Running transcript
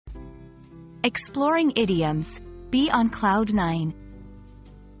Exploring idioms. Be on cloud 9.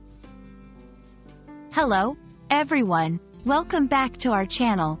 Hello, everyone. Welcome back to our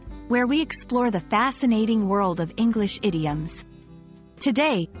channel, where we explore the fascinating world of English idioms.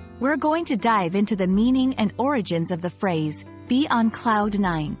 Today, we're going to dive into the meaning and origins of the phrase, be on cloud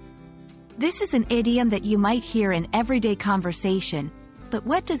 9. This is an idiom that you might hear in everyday conversation, but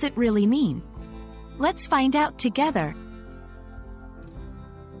what does it really mean? Let's find out together.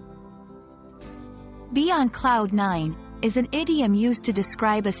 Be on cloud 9 is an idiom used to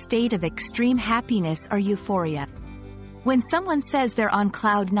describe a state of extreme happiness or euphoria. When someone says they're on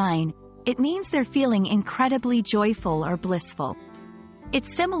cloud 9, it means they're feeling incredibly joyful or blissful.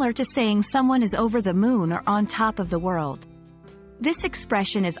 It's similar to saying someone is over the moon or on top of the world. This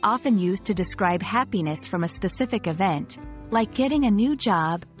expression is often used to describe happiness from a specific event, like getting a new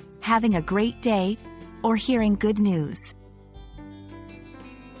job, having a great day, or hearing good news.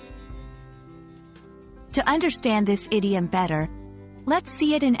 To understand this idiom better, let's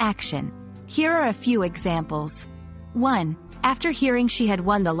see it in action. Here are a few examples. 1. After hearing she had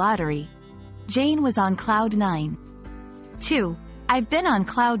won the lottery, Jane was on cloud 9. 2. I've been on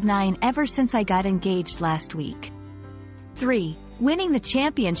cloud 9 ever since I got engaged last week. 3. Winning the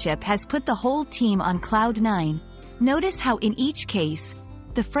championship has put the whole team on cloud 9. Notice how in each case,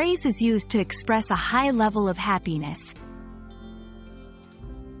 the phrase is used to express a high level of happiness.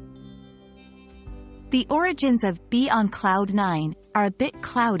 The origins of be on cloud 9 are a bit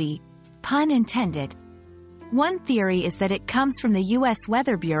cloudy, pun intended. One theory is that it comes from the U.S.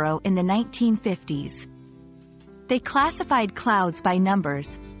 Weather Bureau in the 1950s. They classified clouds by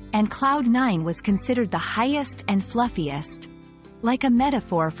numbers, and cloud 9 was considered the highest and fluffiest, like a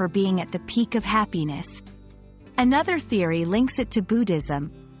metaphor for being at the peak of happiness. Another theory links it to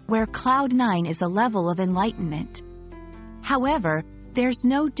Buddhism, where cloud 9 is a level of enlightenment. However, there's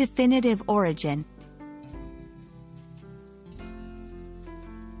no definitive origin.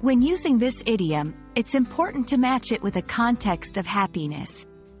 When using this idiom, it's important to match it with a context of happiness.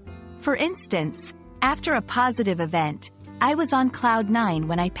 For instance, after a positive event, I was on cloud 9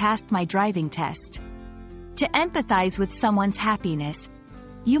 when I passed my driving test. To empathize with someone's happiness,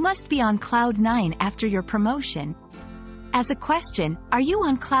 you must be on cloud 9 after your promotion. As a question, are you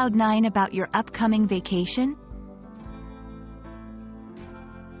on cloud 9 about your upcoming vacation?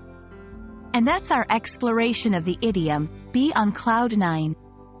 And that's our exploration of the idiom, be on cloud 9.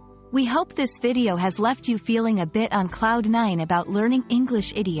 We hope this video has left you feeling a bit on cloud 9 about learning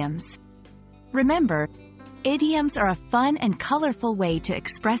English idioms. Remember, idioms are a fun and colorful way to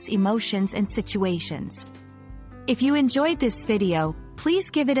express emotions and situations. If you enjoyed this video, please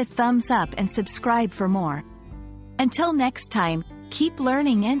give it a thumbs up and subscribe for more. Until next time, keep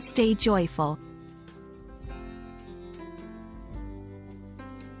learning and stay joyful.